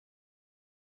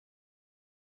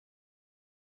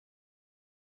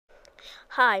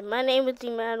Hi, my name is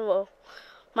Emmanuel.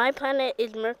 My planet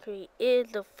is Mercury. It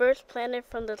is the first planet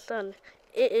from the Sun.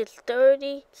 It is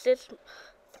 36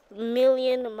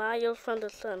 million miles from the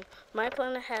Sun. My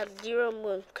planet has 0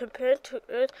 moons. Compared to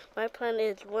Earth, my planet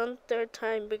is 1/3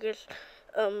 time bigger,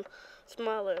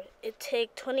 smaller. It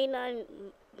takes 29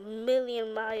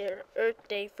 million miles Earth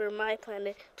day for my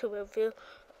planet to revolve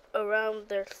around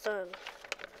their Sun.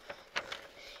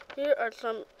 Here are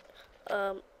some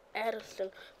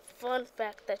Addison. Fun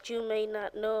fact that you may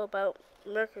not know about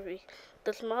Mercury.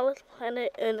 The smallest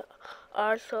planet in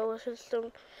our solar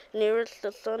system nearest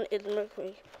the Sun is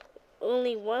Mercury,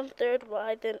 only 1/3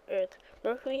 wide than Earth.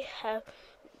 Mercury has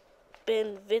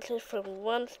been visited from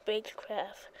one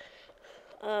spacecraft,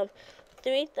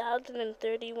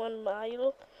 3,031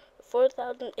 miles,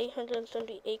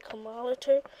 4,878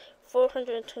 kilometers,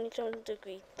 427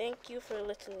 degrees. Thank you for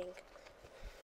listening.